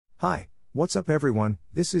Hi, what's up everyone,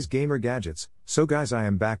 this is Gamer Gadgets. So guys, I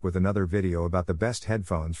am back with another video about the best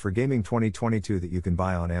headphones for gaming 2022 that you can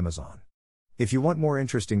buy on Amazon. If you want more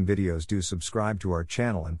interesting videos, do subscribe to our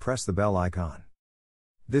channel and press the bell icon.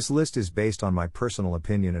 This list is based on my personal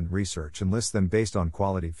opinion and research and lists them based on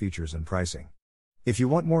quality, features and pricing. If you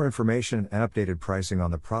want more information and updated pricing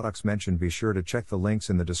on the products mentioned, be sure to check the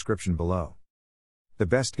links in the description below. The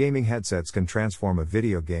best gaming headsets can transform a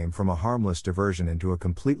video game from a harmless diversion into a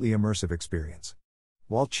completely immersive experience.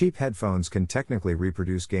 While cheap headphones can technically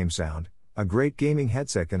reproduce game sound, a great gaming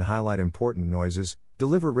headset can highlight important noises,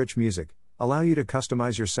 deliver rich music, allow you to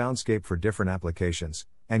customize your soundscape for different applications,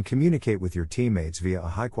 and communicate with your teammates via a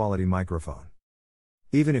high-quality microphone.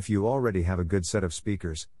 Even if you already have a good set of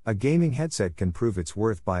speakers, a gaming headset can prove its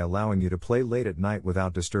worth by allowing you to play late at night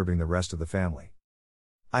without disturbing the rest of the family.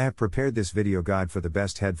 I have prepared this video guide for the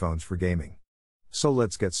best headphones for gaming. So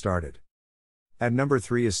let's get started. At number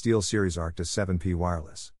 3 is SteelSeries Arctis 7P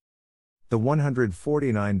Wireless. The $149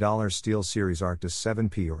 SteelSeries Arctis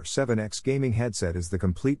 7P or 7X gaming headset is the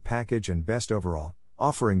complete package and best overall,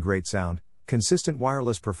 offering great sound, consistent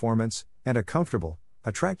wireless performance, and a comfortable,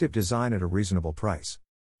 attractive design at a reasonable price.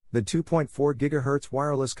 The 2.4 GHz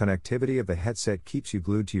wireless connectivity of the headset keeps you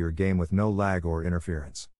glued to your game with no lag or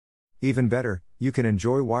interference. Even better, you can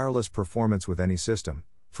enjoy wireless performance with any system,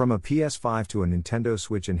 from a PS5 to a Nintendo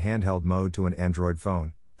Switch in handheld mode to an Android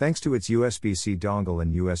phone, thanks to its USB-C dongle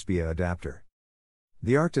and USB-A adapter.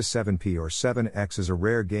 The Arctis 7P or 7X is a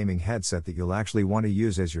rare gaming headset that you'll actually want to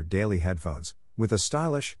use as your daily headphones, with a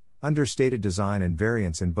stylish, understated design and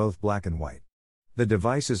variants in both black and white. The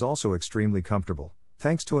device is also extremely comfortable,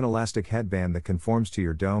 thanks to an elastic headband that conforms to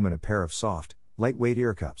your dome and a pair of soft, lightweight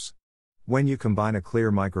ear cups. When you combine a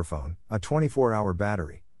clear microphone, a 24-hour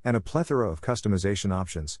battery, and a plethora of customization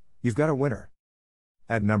options, you've got a winner.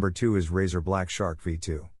 At number 2 is Razer Black Shark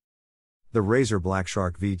V2. The Razer Black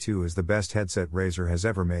Shark V2 is the best headset Razer has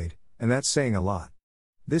ever made, and that's saying a lot.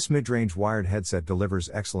 This mid-range wired headset delivers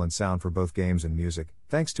excellent sound for both games and music,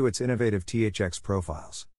 thanks to its innovative THX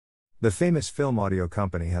profiles. The famous film audio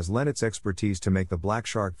company has lent its expertise to make the Black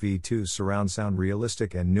Shark V2's surround sound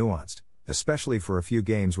realistic and nuanced, especially for a few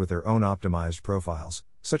games with their own optimized profiles,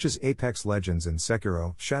 such as Apex Legends and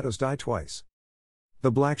Sekiro: Shadows Die Twice.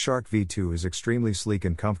 The Black Shark V2 is extremely sleek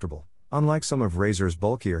and comfortable, unlike some of Razer's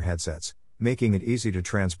bulkier headsets, making it easy to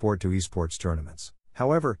transport to esports tournaments.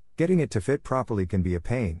 However, getting it to fit properly can be a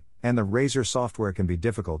pain, and the Razer software can be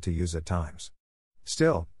difficult to use at times.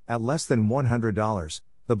 Still, at less than $100,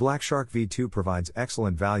 the Black Shark V2 provides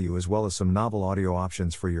excellent value as well as some novel audio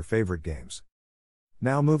options for your favorite games.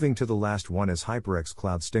 Now moving to the last one is HyperX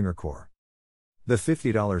Cloud Stinger Core. The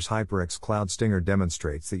 $50 HyperX Cloud Stinger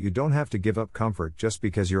demonstrates that you don't have to give up comfort just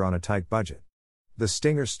because you're on a tight budget. The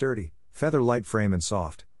Stinger's sturdy, feather-light frame and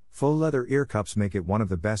soft, faux leather ear cups make it one of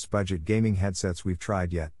the best budget gaming headsets we've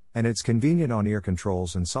tried yet, and its convenient on-ear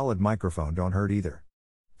controls and solid microphone don't hurt either.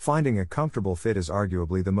 Finding a comfortable fit is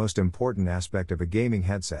arguably the most important aspect of a gaming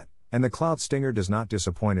headset, and the Cloud Stinger does not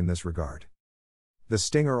disappoint in this regard. The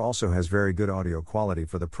Stinger also has very good audio quality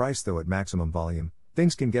for the price, though at maximum volume,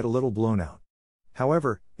 things can get a little blown out.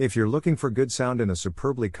 However, if you're looking for good sound in a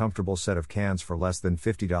superbly comfortable set of cans for less than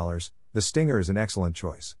 $50, the Stinger is an excellent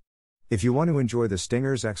choice. If you want to enjoy the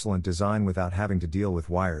Stinger's excellent design without having to deal with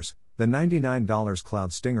wires, the $99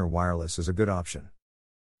 Cloud Stinger Wireless is a good option.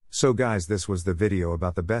 So guys, this was the video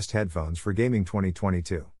about the best headphones for gaming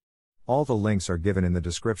 2022. All the links are given in the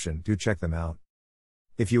description, do check them out.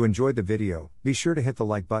 If you enjoyed the video, be sure to hit the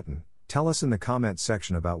like button, tell us in the comments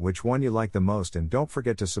section about which one you like the most, and don't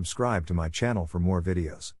forget to subscribe to my channel for more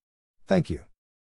videos. Thank you.